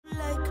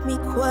me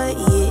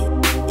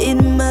quiet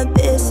in my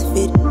best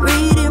fit,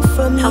 reading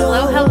from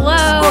Hello,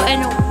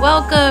 and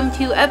welcome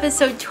to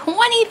episode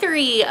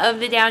 23 of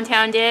the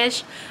Downtown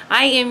Dish.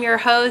 I am your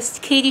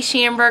host, Katie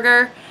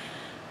Schamberger.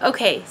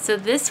 Okay, so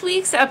this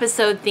week's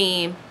episode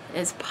theme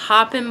is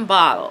Poppin'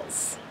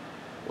 Bottles.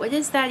 What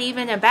is that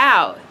even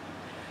about?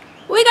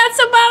 We got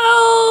some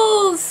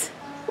bottles!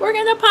 We're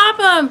gonna pop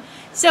them!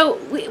 So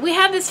we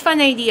have this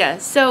fun idea.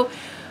 So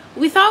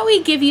we thought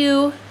we'd give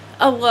you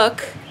a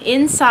look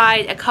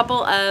inside a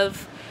couple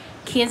of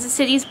Kansas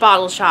City's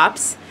bottle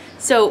shops.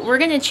 So we're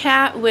going to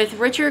chat with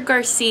Richard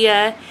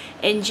Garcia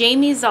and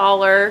Jamie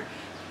Zoller,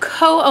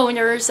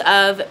 co-owners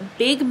of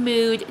Big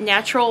Mood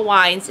Natural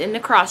Wines in the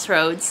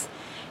Crossroads.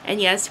 And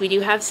yes, we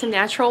do have some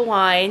natural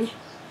wine.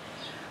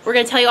 We're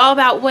going to tell you all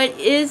about what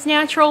is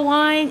natural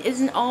wine.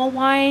 Isn't all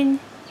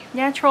wine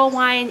natural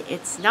wine?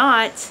 It's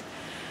not.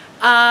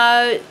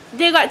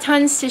 They've got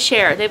tons to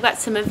share. They've got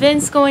some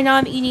events going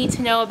on that you need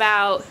to know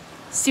about.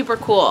 Super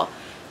cool.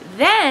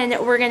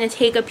 Then we're going to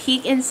take a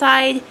peek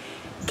inside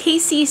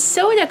KC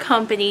Soda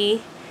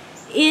Company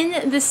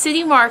in the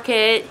city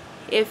market.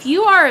 If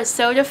you are a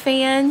soda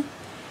fan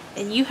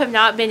and you have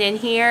not been in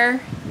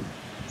here,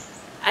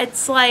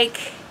 it's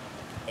like,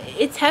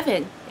 it's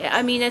heaven.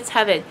 I mean, it's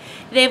heaven.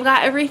 They've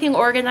got everything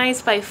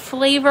organized by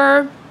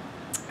flavor.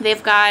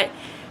 They've got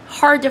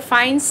hard to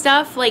find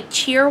stuff like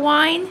cheer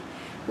wine,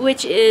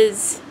 which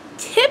is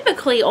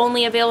typically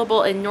only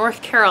available in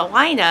North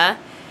Carolina,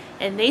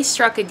 and they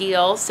struck a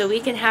deal so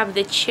we can have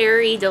the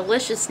cherry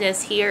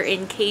deliciousness here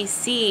in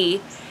KC.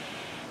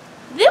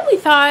 Then we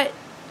thought,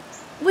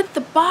 with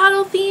the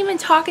bottle theme and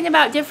talking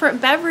about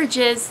different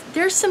beverages,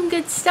 there's some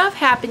good stuff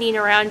happening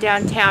around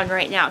downtown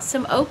right now,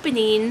 some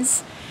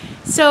openings.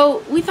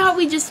 So we thought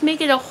we'd just make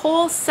it a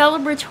whole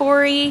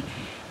celebratory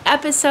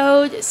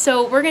episode.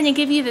 So we're going to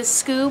give you the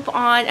scoop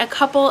on a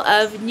couple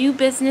of new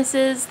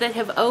businesses that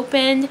have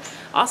opened,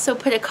 also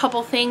put a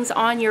couple things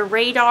on your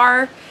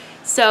radar.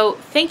 So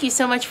thank you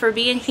so much for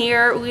being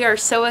here. We are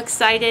so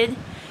excited.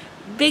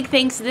 Big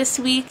thanks this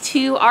week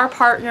to our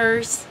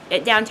partners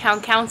at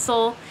Downtown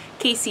Council,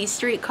 KC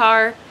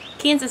Streetcar,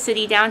 Kansas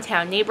City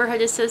Downtown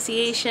Neighborhood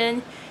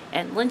Association,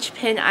 and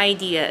Linchpin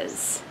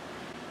Ideas.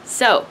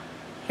 So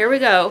here we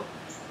go.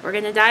 We're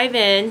going to dive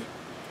in.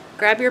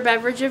 Grab your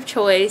beverage of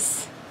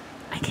choice.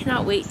 I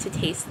cannot wait to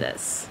taste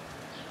this.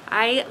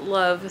 I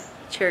love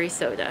cherry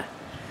soda.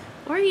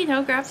 Or, you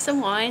know, grab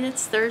some wine.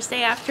 It's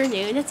Thursday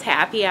afternoon. It's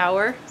happy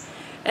hour.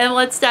 And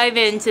let's dive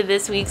into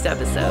this week's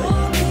episode.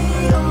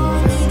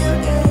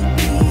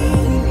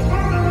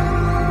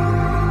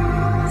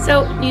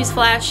 So,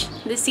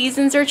 newsflash, the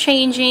seasons are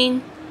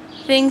changing.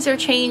 Things are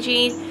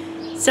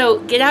changing. So,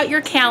 get out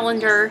your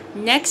calendar.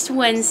 Next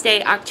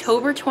Wednesday,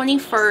 October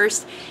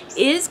 21st,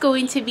 is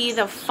going to be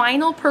the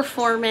final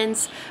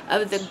performance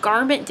of the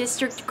Garment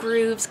District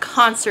Grooves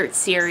concert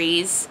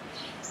series.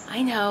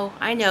 I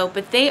know,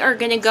 but they are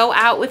going to go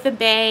out with a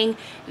bang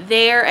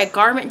there at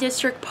Garment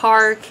District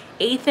Park,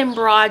 8th and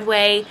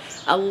Broadway,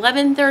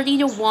 11:30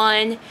 to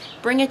 1.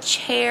 Bring a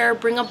chair,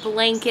 bring a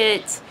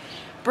blanket,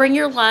 bring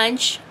your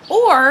lunch,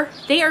 or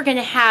they are going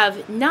to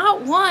have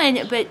not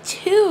one, but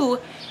 2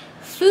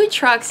 food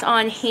trucks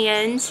on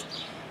hand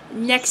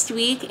next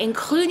week,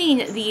 including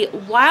the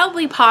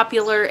wildly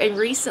popular and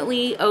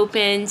recently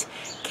opened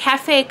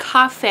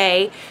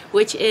Cafe,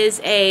 which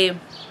is a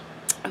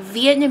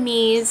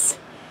Vietnamese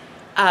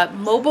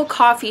mobile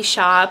coffee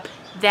shop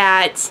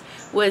that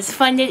was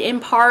funded in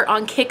part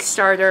on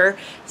Kickstarter.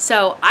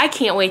 So I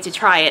can't wait to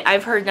try it.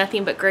 I've heard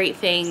nothing but great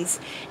things.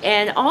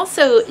 And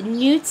also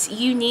Newt's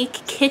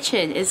Unique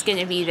Kitchen is going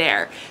to be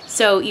there.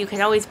 So you can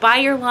always buy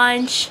your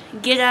lunch,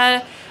 get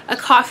a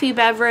coffee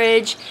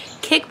beverage,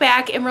 kick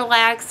back and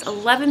relax.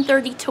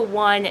 11:30 to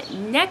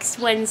 1 next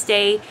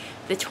Wednesday,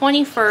 the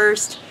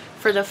 21st,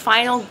 for the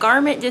final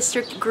Garment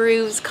District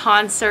Grooves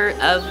concert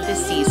of the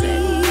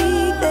season.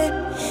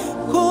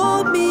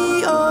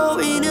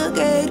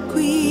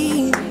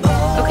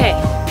 Okay,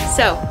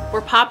 so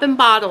we're popping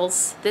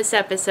bottles this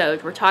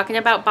episode. We're talking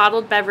about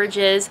bottled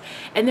beverages,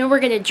 and then we're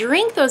going to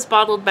drink those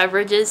bottled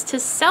beverages to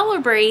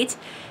celebrate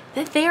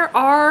that there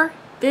are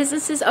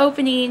businesses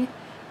opening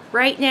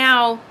right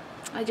now.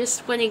 I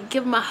just want to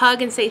give them a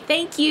hug and say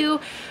thank you,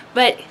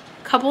 but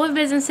a couple of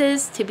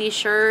businesses to be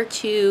sure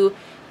to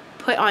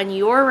put on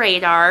your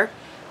radar.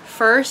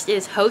 First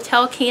is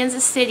Hotel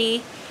Kansas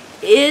City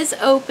is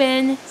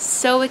open.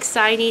 So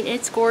exciting.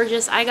 It's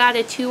gorgeous. I got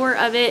a tour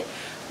of it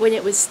when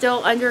it was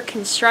still under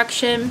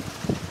construction,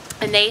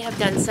 and they have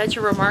done such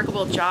a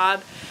remarkable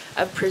job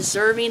of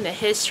preserving the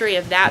history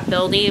of that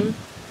building,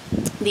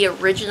 the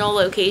original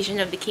location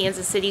of the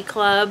Kansas City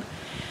Club,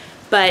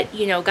 but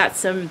you know, got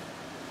some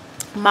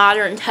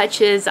modern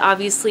touches,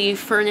 obviously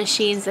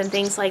furnishings and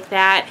things like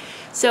that.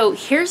 So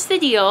here's the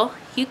deal.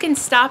 You can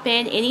stop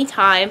in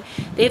anytime.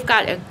 They've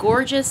got a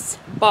gorgeous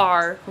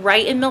bar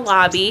right in the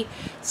lobby,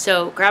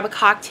 so grab a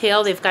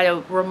cocktail. They've got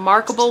a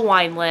remarkable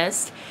wine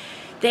list.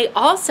 They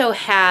also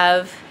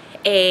have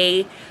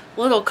a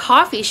little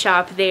coffee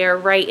shop there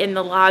right in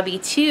the lobby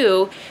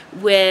too,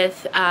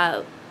 with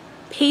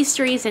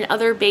pastries and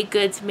other baked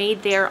goods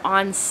made there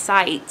on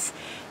site.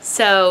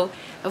 So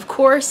of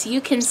course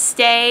you can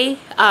stay.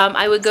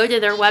 I would go to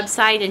their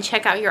website and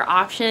check out your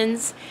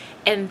options,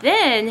 and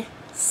then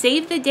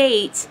save the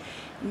date.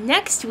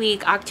 Next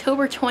week,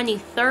 October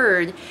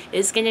 23rd,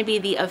 is going to be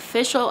the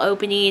official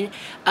opening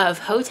of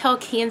Hotel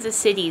Kansas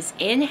City's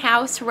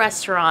in-house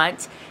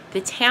restaurant,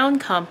 The Town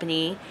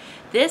Company.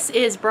 This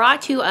is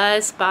brought to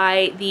us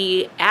by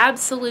the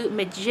absolute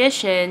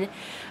magician,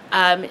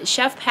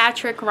 Chef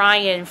Patrick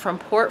Ryan from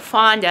Port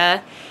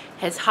Fonda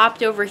has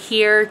hopped over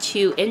here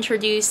to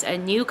introduce a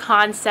new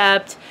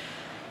concept.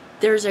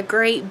 There's a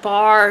great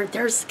bar.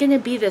 There's going to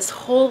be this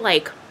whole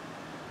like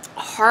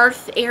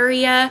hearth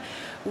area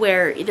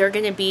where they're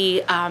going to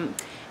be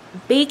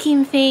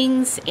baking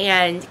things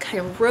and kind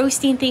of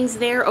roasting things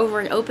there over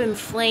an open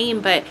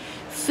flame, but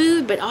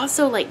food, but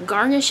also like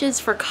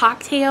garnishes for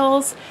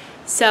cocktails.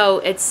 So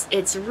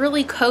it's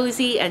really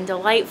cozy and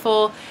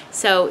delightful.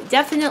 So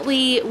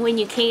definitely, when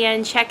you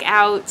can, check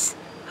out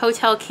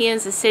Hotel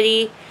Kansas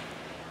City.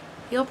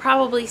 You'll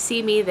probably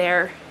see me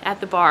there at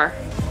the bar.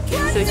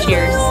 So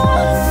cheers.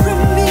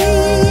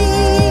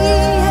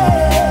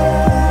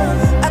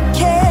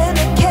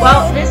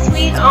 Well, this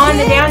week on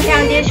the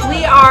Downtown Dish,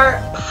 we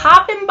are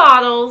popping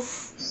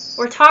bottles.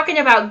 We're talking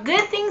about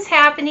good things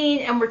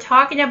happening, and we're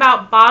talking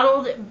about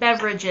bottled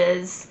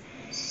beverages.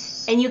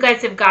 And you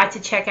guys have got to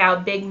check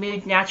out Big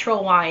Mood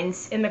Natural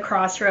Wines in the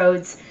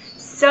Crossroads.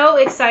 So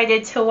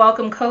excited to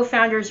welcome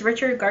co-founders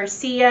Richard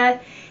Garcia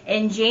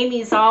and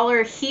Jamie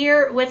Zoller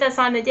here with us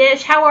on the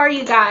dish. How are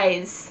you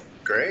guys?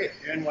 Great,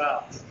 doing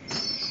well.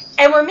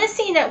 And we're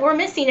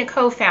missing a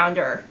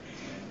co-founder,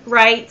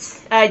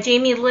 right?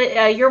 Jamie,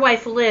 your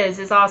wife Liz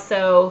is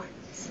also.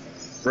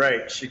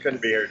 Right, she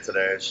couldn't be here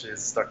today.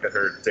 She's stuck at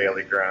her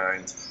daily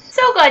grind.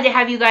 So glad to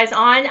have you guys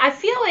on. I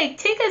feel like,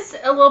 take us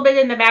a little bit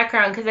in the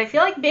background, because I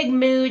feel like Big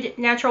Mood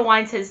Natural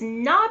Wines has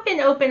not been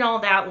open all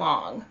that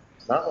long.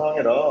 Not long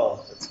at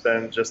all. It's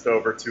been just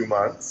over 2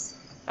 months.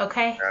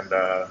 Okay. And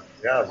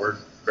yeah, we're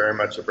very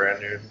much a brand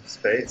new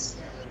space.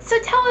 So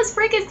tell us,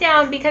 break us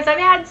down, because I've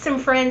had some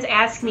friends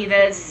ask me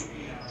this.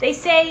 They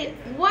say,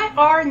 what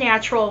are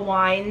natural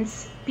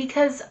wines?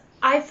 Because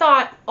I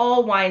thought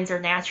all wines are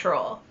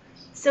natural.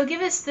 So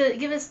give us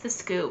the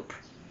scoop.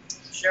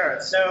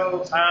 Sure.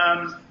 So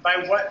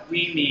by what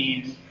we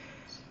mean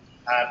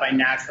by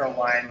natural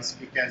wines,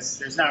 because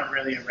there's not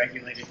really a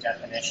regulated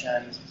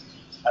definition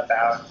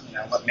about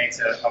what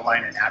makes a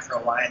wine a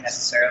natural wine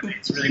necessarily.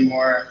 It's really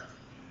more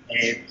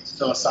a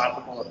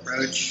philosophical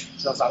approach,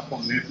 philosophical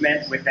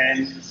movement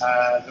within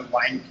the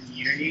wine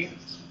community.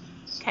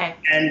 Okay.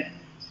 And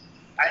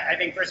I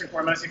think first and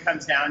foremost it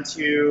comes down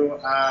to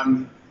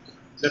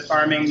the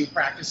farming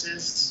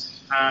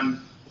practices.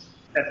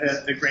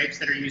 That the grapes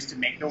that are used to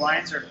make the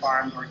wines are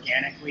farmed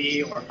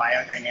organically or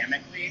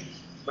biodynamically,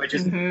 which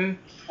is a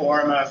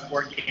form of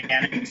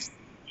organic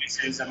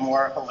uses a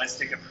more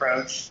holistic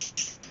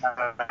approach,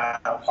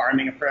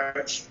 farming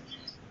approach,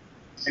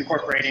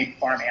 incorporating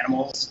farm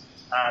animals,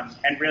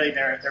 and really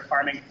they're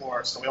farming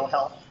for soil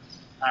health.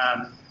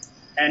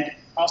 And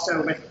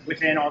also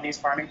within all these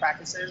farming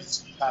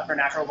practices, for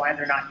natural wine,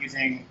 they're not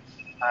using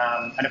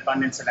an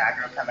abundance of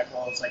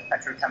agrochemicals like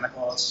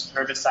petrochemicals,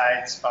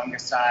 herbicides,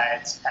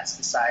 fungicides,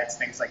 pesticides,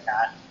 things like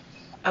that.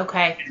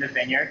 Okay. In the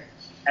vineyard.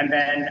 And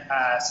then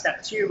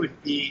step 2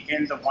 would be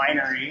in the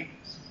winery.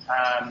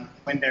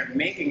 When they're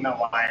making the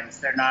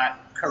wines, they're not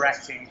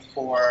correcting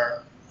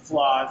for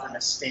flaws or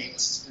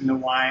mistakes in the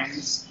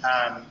wines.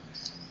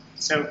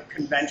 So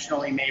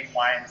conventionally made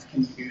wines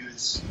can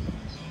use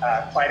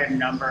quite a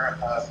number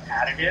of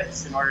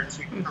additives in order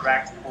to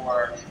correct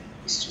for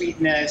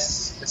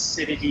sweetness,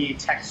 acidity,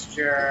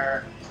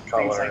 texture,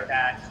 color. Things like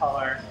that.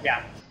 Color,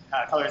 yeah,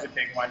 color is a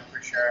big one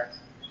for sure.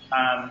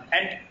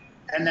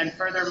 And then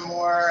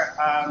furthermore,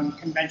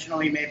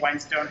 conventionally made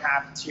wines don't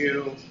have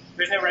to.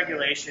 There's no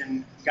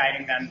regulation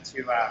guiding them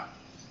to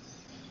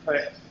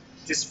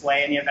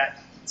display any of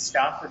that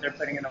stuff that they're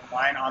putting in the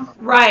wine on the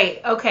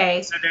Right.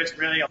 Okay. So there's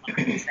really a lot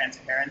of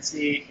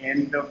transparency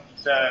in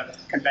the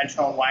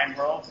conventional wine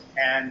world,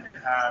 and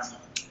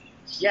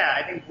yeah,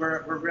 I think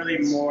we're really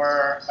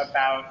more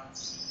about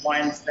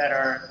wines that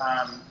are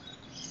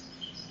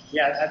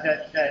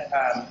that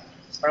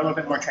are a little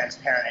bit more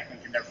transparent, I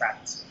think, in their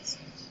practices.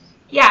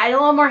 Yeah, and a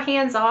little more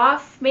hands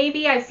off.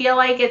 Maybe I feel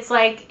like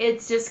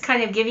it's just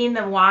kind of giving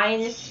the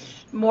wine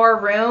more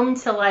room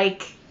to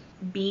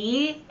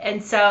be.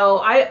 And so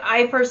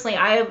I personally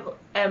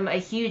am a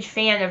huge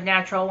fan of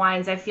natural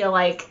wines. I feel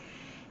like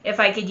if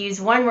I could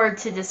use one word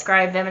to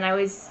describe them, and I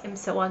always am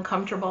so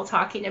uncomfortable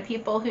talking to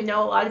people who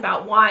know a lot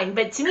about wine,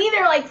 but to me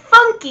they're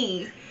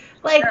funky.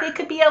 They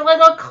could be a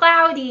little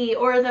cloudy,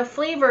 or the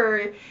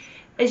flavor,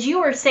 as you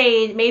were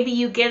saying, maybe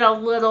you get a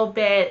little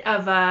bit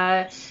of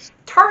a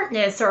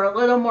tartness or a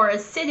little more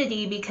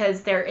acidity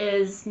because there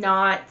is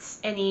not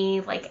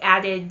any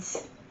added,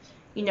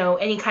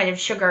 any kind of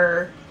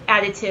sugar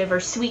additive or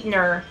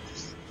sweetener.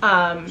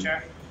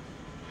 Sure.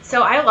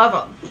 So I love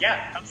them.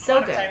 Yeah, a so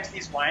lot good. of times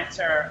these wines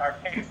are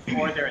picked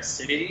for their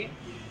acidity.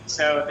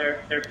 So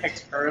they're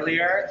picked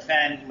earlier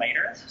than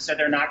later. So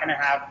they're not going to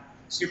have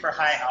super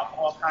high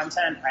alcohol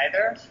content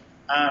either.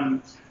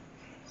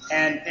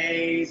 And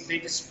they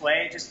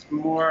display just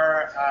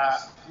more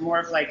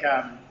of like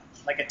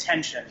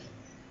attention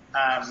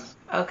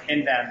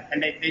in them,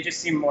 and they just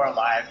seem more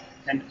alive.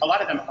 And a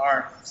lot of them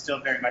are still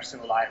very much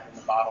so alive in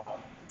the bottle.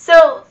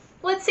 So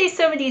let's say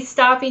somebody's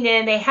stopping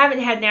in, they haven't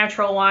had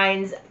natural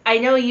wines. I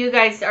know you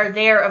guys are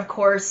there, of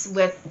course,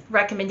 with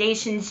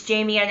recommendations.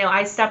 Jamie, I know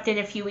I stopped in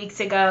a few weeks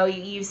ago.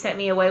 You sent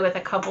me away with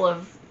a couple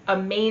of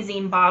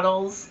amazing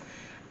bottles.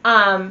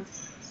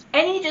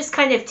 Any just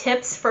kind of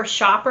tips for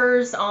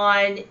shoppers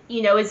on,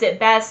 is it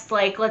best,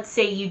 like, let's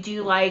say you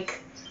do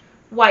like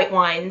white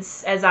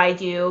wines, as I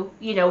do,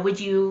 would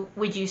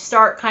you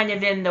start kind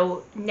of in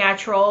the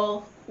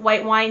natural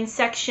white wine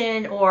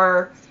section,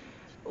 or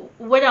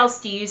what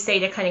else do you say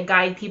to kind of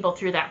guide people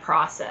through that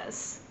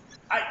process?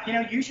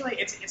 Usually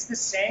it's the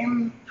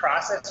same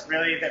process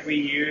really that we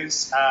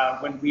use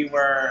when we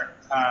were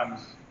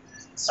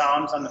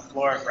somms on the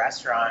floor of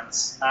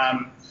restaurants.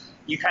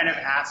 You kind of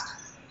ask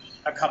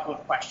a couple of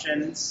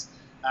questions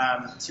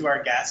to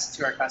our guests,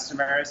 to our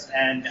customers,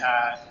 and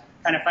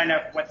kind of find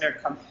out what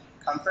their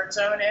comfort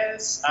zone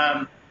is,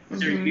 what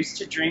they're used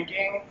to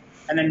drinking,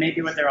 and then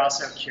maybe what they're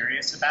also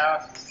curious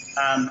about.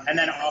 And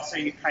then also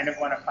you kind of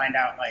want to find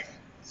out like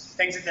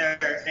things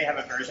that they have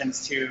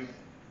aversions to.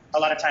 A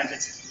lot of times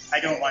it's, I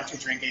don't want to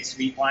drink a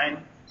sweet wine,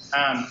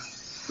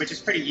 which is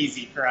pretty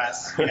easy for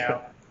us,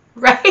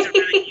 Right. It's a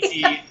really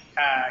easy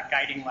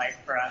guiding light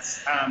for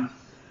us.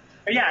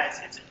 But yeah,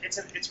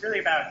 it's really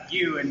about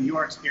you and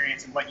your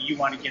experience and what you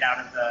want to get out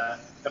of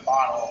the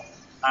bottle,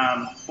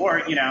 or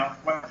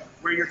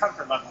where your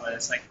comfort level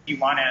is. Like, you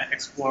want to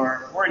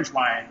explore orange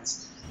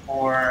wines,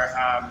 or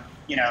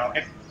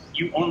if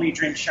you only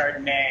drink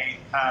Chardonnay,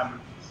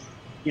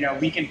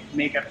 we can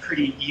make a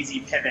pretty easy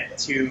pivot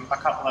to a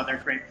couple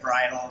other great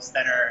varietals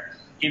that are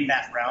in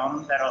that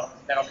realm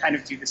that'll kind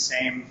of do the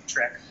same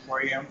trick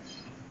for you.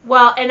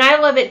 Well, and I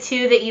love it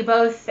too that you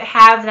both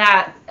have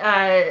that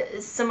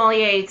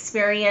sommelier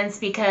experience,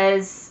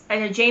 because I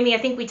know, Jamie, I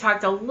think we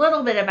talked a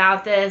little bit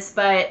about this,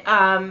 but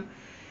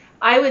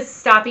I was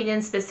stopping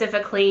in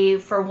specifically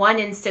for one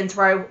instance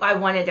where I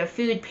wanted a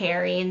food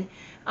pairing.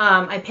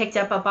 I picked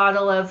up a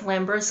bottle of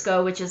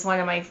Lambrusco, which is one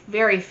of my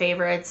very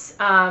favorites,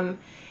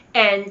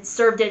 and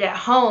served it at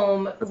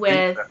home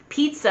with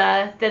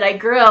pizza that I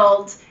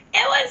grilled.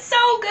 It was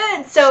so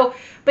good. So,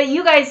 but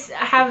you guys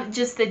have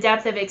just the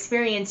depth of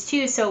experience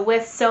too. So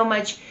with so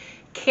much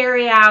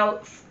carry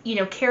out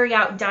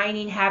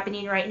dining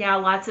happening right now,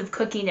 lots of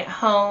cooking at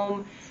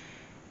home,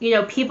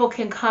 people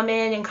can come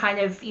in and kind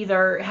of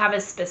either have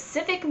a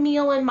specific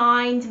meal in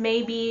mind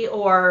maybe,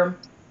 or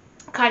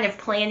kind of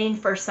planning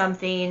for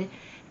something,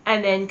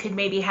 and then could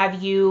maybe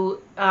have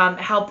you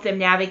help them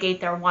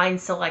navigate their wine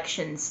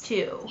selections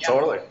too.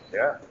 Totally,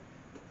 yeah.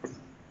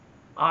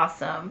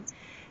 Awesome.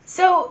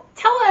 So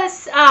tell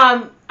us,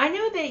 I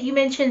know that you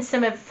mentioned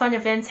some fun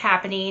events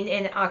happening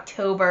in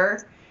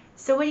October.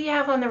 So what do you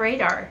have on the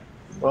radar?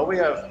 Well, we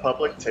have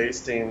public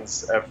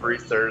tastings every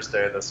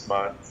Thursday this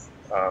month.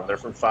 They're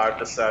from 5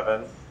 to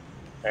 7.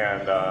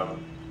 And,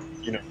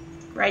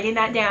 Writing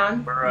that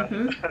down.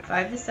 We're,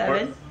 5 to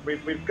 7.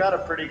 We've got a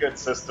pretty good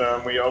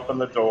system. We open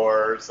the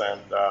doors,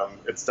 and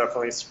it's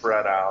definitely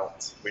spread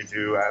out. We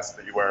do ask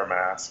that you wear a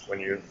mask when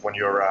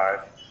you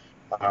arrive.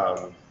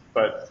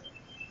 But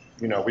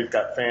we've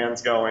got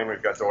fans going,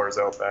 we've got doors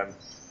open.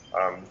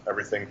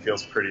 Everything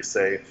feels pretty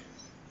safe.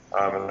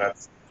 And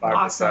that's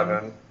 5 to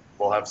 7.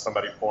 We'll have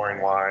somebody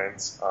pouring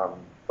wines.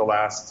 The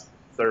last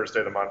Thursday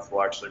of the month,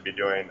 we'll actually be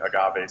doing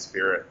agave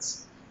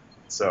spirits.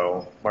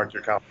 So mark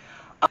your calendar.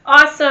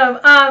 Awesome.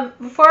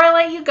 Before I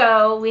let you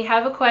go, we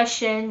have a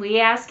question. We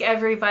ask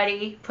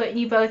everybody, putting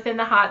you both in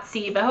the hot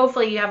seat, but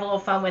hopefully you have a little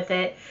fun with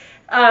it.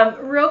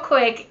 Real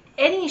quick,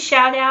 any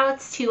shout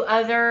outs to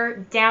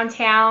other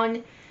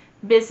downtown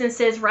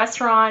businesses,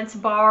 restaurants,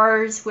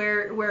 bars,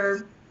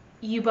 where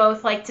you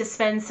both like to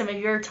spend some of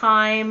your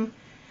time,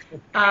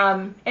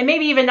 and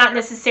maybe even not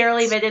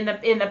necessarily, but in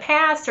the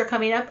past or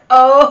coming up?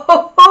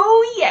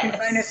 Oh yes. You can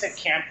find us at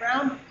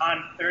Campground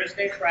on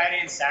Thursday, Friday,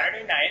 and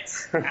Saturday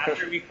nights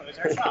after we close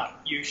our shop.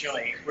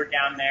 Usually, we're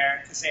down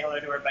there to say hello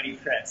to our buddy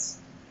Chris.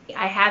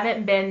 I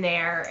haven't been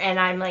there, and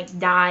I'm like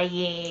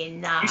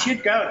dying. You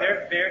should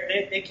go.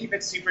 They keep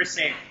it super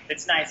safe.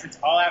 It's nice. It's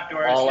all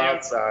outdoors. All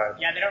outside.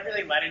 Yeah, they don't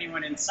really let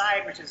anyone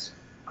inside, which is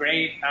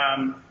great.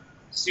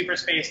 Super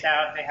spaced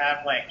out. They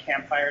have like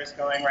campfires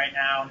going right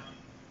now.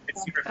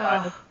 It's super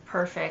fun. Oh,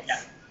 perfect.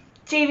 Yeah.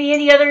 Jamie,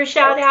 any other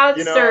shout outs?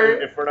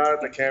 If we're not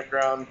at the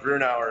campground,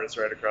 Grunauer is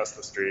right across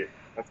the street.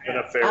 That's been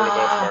a favorite of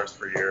both of ours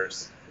for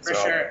years. For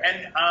sure.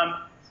 And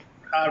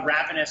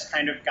Ravenous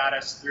kind of got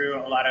us through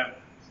a lot of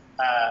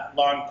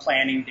long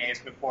planning days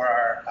before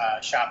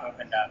our shop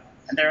opened up.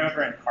 And they're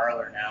over in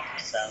Parlor now.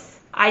 So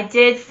I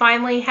did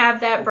finally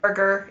have that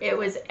burger. It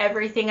was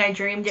everything I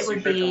dreamed it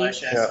would be.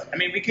 Delicious. Yeah. I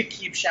mean, we could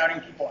keep shouting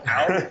people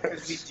out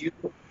because we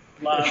do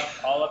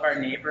love all of our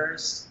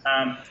neighbors.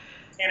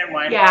 Cannon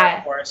Wine Bar,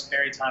 of course,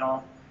 Berry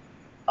Tunnel.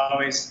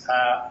 Always,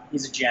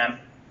 he's a gem.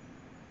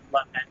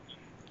 Love that.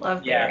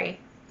 Love Yeah. Barry.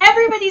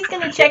 Everybody's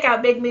going to check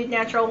out Big Mood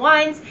Natural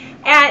Wines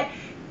at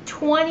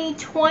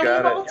 2020 Got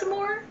it.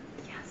 Baltimore.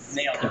 Yes,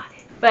 Nailed it. got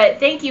it. But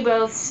thank you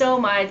both so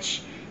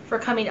much for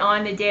coming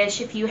on The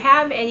Dish. If you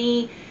have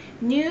any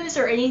news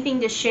or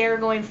anything to share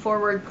going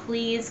forward,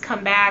 please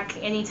come back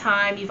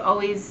anytime. You've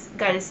always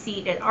got a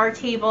seat at our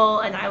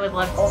table, and I would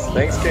love to see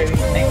Thanks, you. Katie.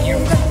 Thank you.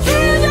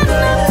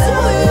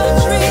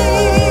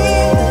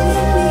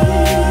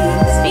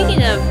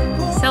 Speaking of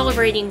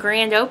celebrating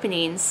grand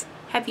openings,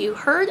 have you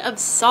heard of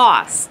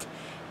Sauced?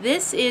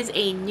 This is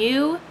a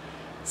new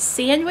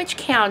sandwich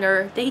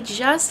counter. They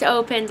just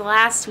opened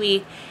last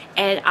week,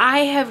 and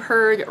I have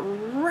heard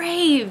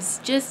raves,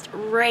 just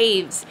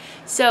raves.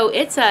 So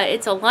it's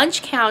a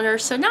lunch counter,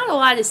 so not a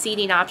lot of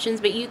seating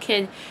options, but you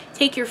can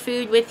take your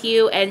food with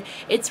you, and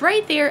it's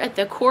right there at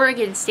the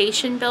Corrigan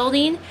Station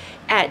building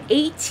at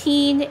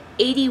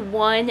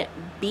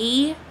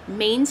 1881B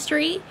Main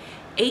Street.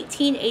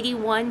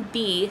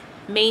 1881B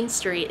Main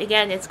Street.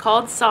 Again, it's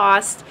called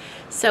Sauced.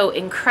 So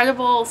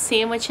incredible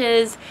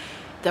sandwiches.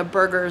 The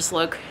burgers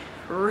look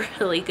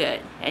really good,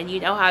 and you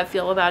know how I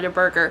feel about a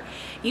burger.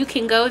 You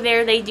can go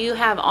there. They do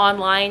have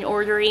online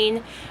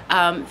ordering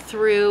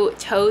through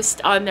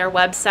Toast on their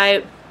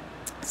website,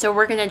 so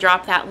we're going to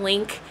drop that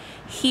link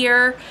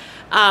here.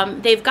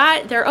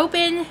 They're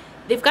open.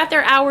 They've got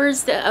their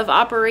hours of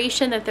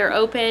operation that they're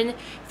open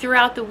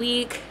throughout the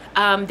week.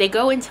 They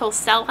go until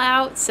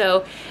sellout,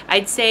 so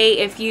I'd say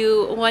if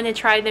you want to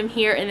try them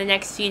here in the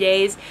next few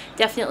days,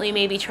 definitely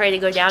maybe try to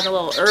go down a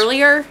little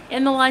earlier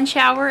in the lunch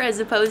hour as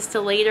opposed to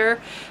later,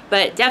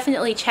 but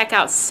definitely check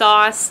out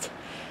Sauced.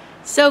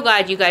 So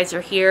glad you guys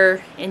are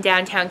here in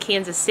downtown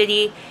Kansas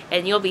City,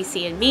 and you'll be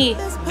seeing me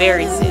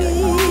very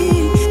soon.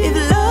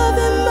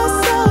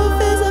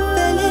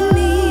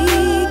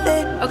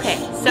 Okay,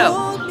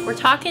 so we're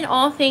talking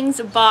all things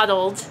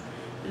bottled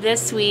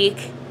this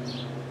week,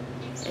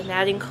 and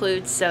that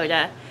includes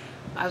soda.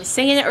 I was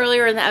saying it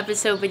earlier in the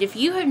episode, but if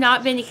you have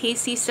not been to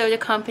KC Soda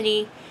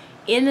Company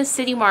in the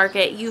city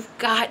market, you've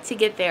got to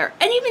get there.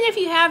 And even if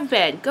you have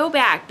been, go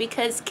back,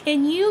 because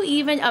can you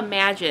even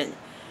imagine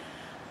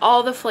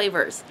all the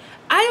flavors?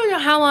 I don't know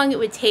how long it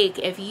would take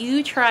if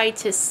you tried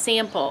to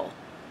sample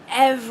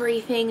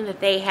everything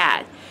that they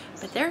had,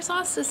 but there's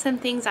also some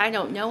things I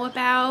don't know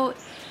about,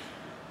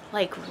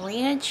 like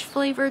ranch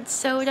flavored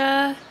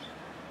soda,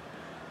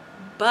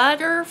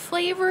 butter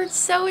flavored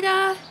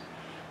soda.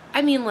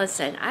 I mean,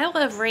 listen, I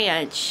love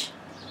ranch,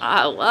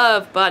 I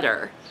love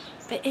butter,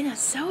 but in a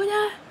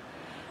soda,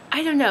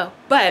 I don't know.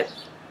 But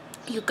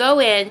you go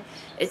in,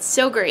 it's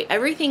so great.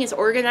 Everything is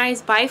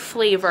organized by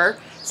flavor.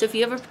 So if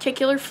you have a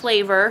particular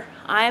flavor,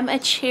 I'm a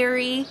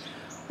cherry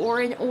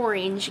or an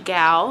orange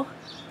gal,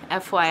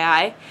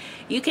 FYI,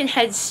 you can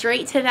head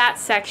straight to that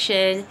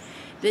section.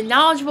 The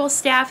knowledgeable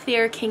staff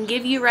there can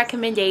give you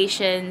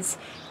recommendations.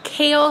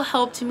 Kale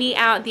helped me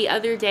out the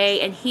other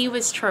day, and he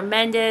was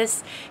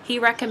tremendous. He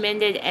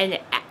recommended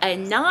a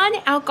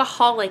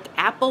non-alcoholic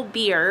apple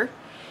beer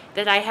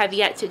that I have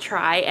yet to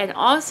try, and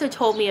also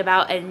told me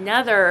about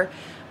another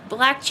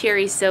black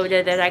cherry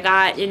soda that I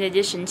got in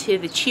addition to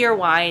the cheer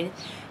wine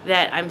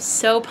that I'm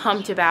so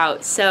pumped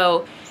about.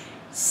 So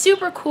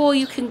super cool.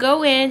 You can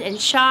go in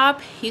and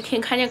shop. You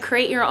can kind of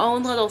create your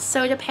own little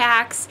soda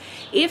packs.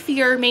 If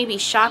you're maybe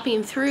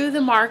shopping through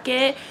the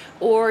market,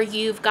 or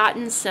you've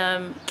gotten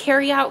some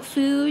carry-out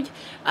food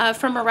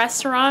from a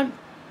restaurant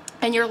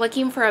and you're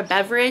looking for a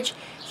beverage,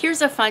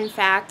 here's a fun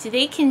fact.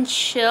 They can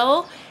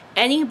chill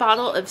any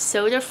bottle of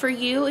soda for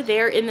you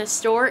there in the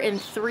store in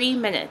 3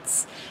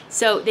 minutes.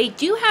 So they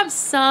do have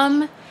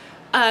some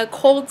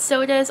cold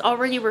sodas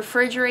already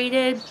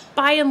refrigerated.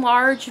 By and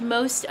large,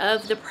 most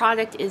of the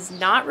product is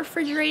not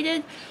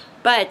refrigerated,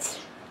 but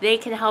they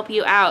can help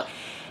you out.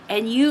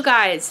 And you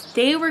guys,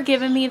 they were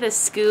giving me the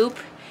scoop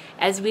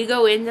as we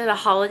go into the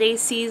holiday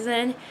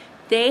season.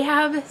 They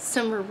have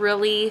some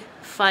really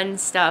fun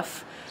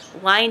stuff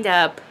lined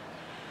up.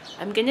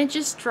 I'm gonna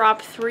just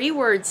drop 3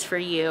 words for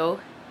you,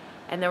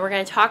 and then we're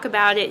gonna talk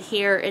about it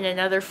here in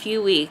another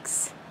few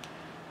weeks.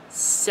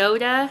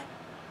 Soda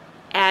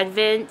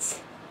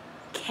Advent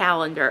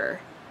Calendar.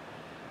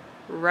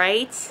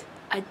 Right?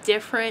 A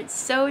different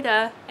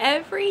soda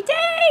every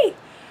day.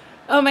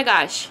 Oh my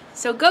gosh.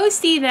 So go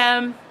see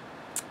them.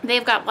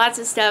 They've got lots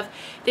of stuff.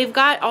 They've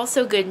got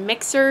also good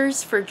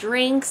mixers for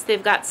drinks.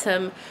 They've got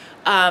some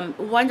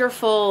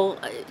wonderful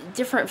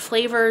different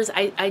flavors.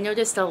 I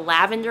noticed a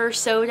lavender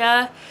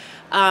soda.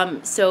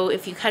 So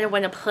if you kind of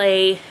want to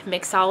play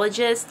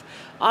mixologist.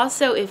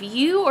 Also, if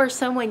you or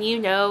someone you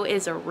know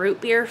is a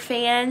root beer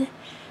fan,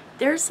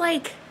 there's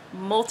like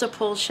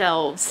multiple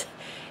shelves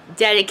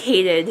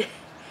dedicated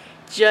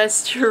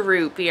just to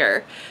root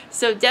beer.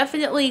 So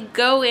definitely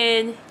go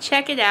in,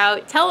 check it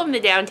out, tell them the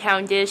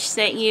Downtown Dish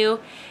sent you,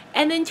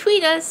 and then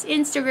tweet us,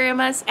 Instagram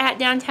us at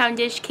Downtown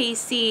Dish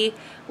KC.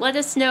 Let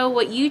us know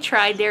what you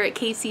tried there at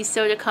KC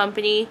Soda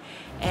Company,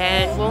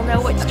 and we'll know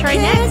what to try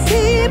next.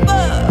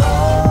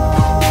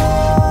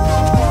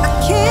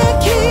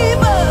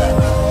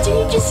 Do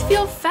you just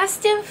feel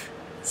festive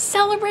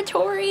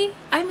celebratory.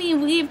 I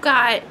mean, we've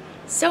got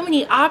so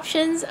many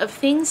options of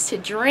things to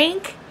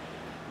drink.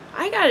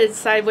 I gotta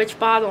decide which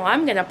bottle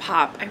I'm gonna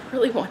pop. I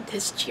really want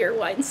this cheer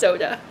wine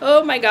soda.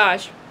 Oh my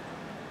gosh.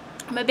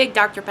 I'm a big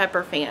Dr.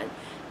 Pepper fan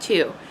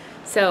too.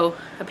 So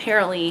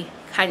apparently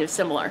kind of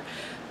similar.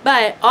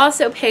 But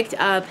also picked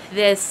up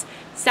this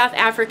South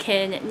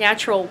African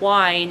natural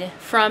wine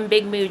from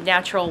Big Mood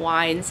Natural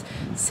Wines.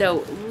 So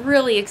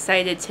really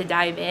excited to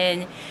dive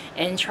in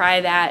and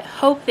try that.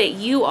 Hope that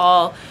you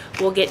all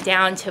will get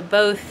down to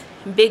both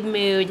Big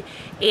Mood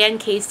and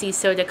KC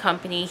Soda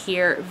Company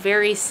here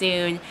very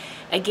soon.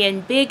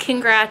 Again, big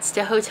congrats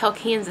to Hotel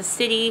Kansas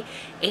City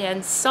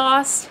and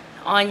Sauced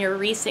on your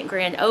recent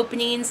grand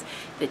openings.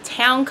 The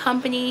Town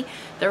Company,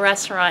 the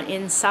restaurant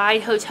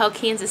inside Hotel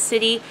Kansas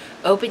City,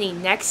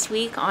 opening next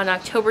week on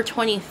October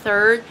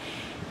 23rd.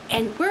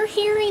 And we're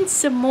hearing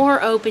some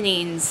more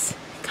openings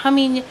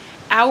coming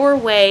our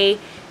way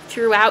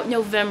throughout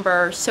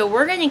November. So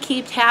we're going to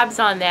keep tabs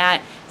on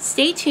that.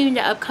 Stay tuned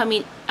to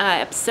upcoming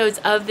episodes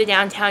of The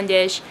Downtown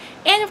Dish.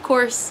 And of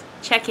course,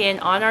 check in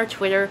on our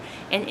Twitter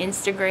and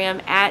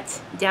Instagram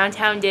at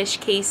Downtown Dish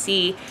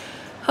KC.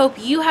 Hope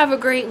you have a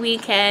great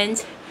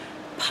weekend.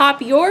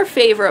 Pop your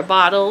favorite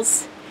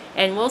bottles.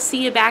 And we'll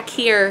see you back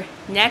here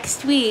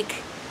next week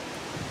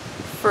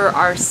for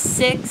our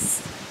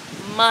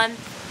 6th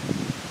month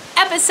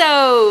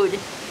episode.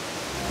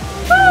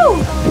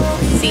 Woo!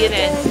 See you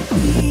then.